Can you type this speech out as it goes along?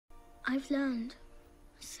I've learned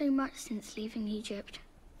so much since leaving Egypt.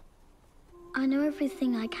 I know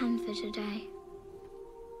everything I can for today.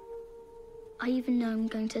 I even know I'm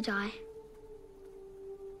going to die.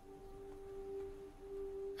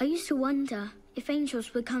 I used to wonder if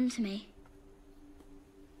angels would come to me,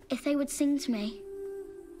 if they would sing to me,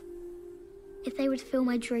 if they would fill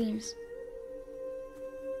my dreams.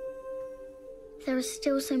 There is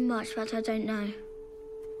still so much that I don't know.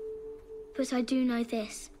 But I do know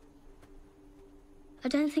this. I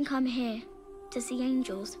don't think I'm here to see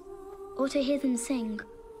angels or to hear them sing.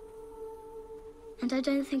 And I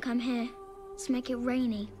don't think I'm here to make it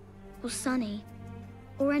rainy or sunny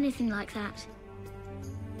or anything like that.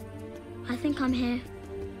 I think I'm here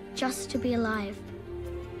just to be alive.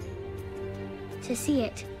 To see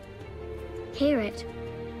it, hear it,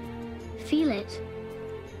 feel it,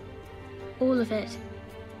 all of it.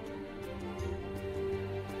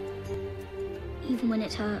 Even when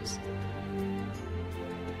it hurts.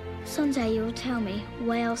 Someday you'll tell me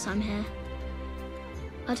why else I'm here.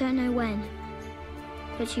 I don't know when,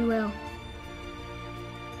 but you will.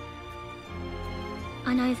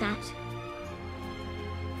 I know that.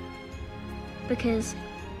 Because,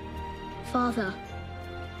 Father,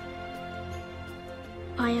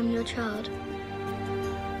 I am your child.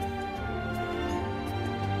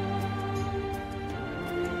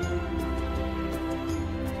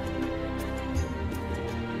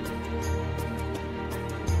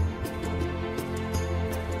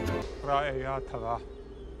 رائعاتها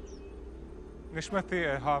نشمتي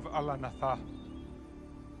هاف الله نثا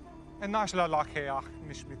الناش لا لاكياخ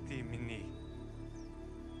نشمتي مني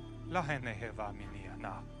لا هني هذا مني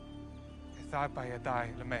أنا إذا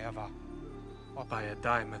بيداي لميفا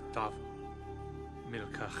وبيداي متاف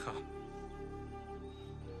ملكخا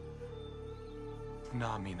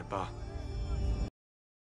نامين با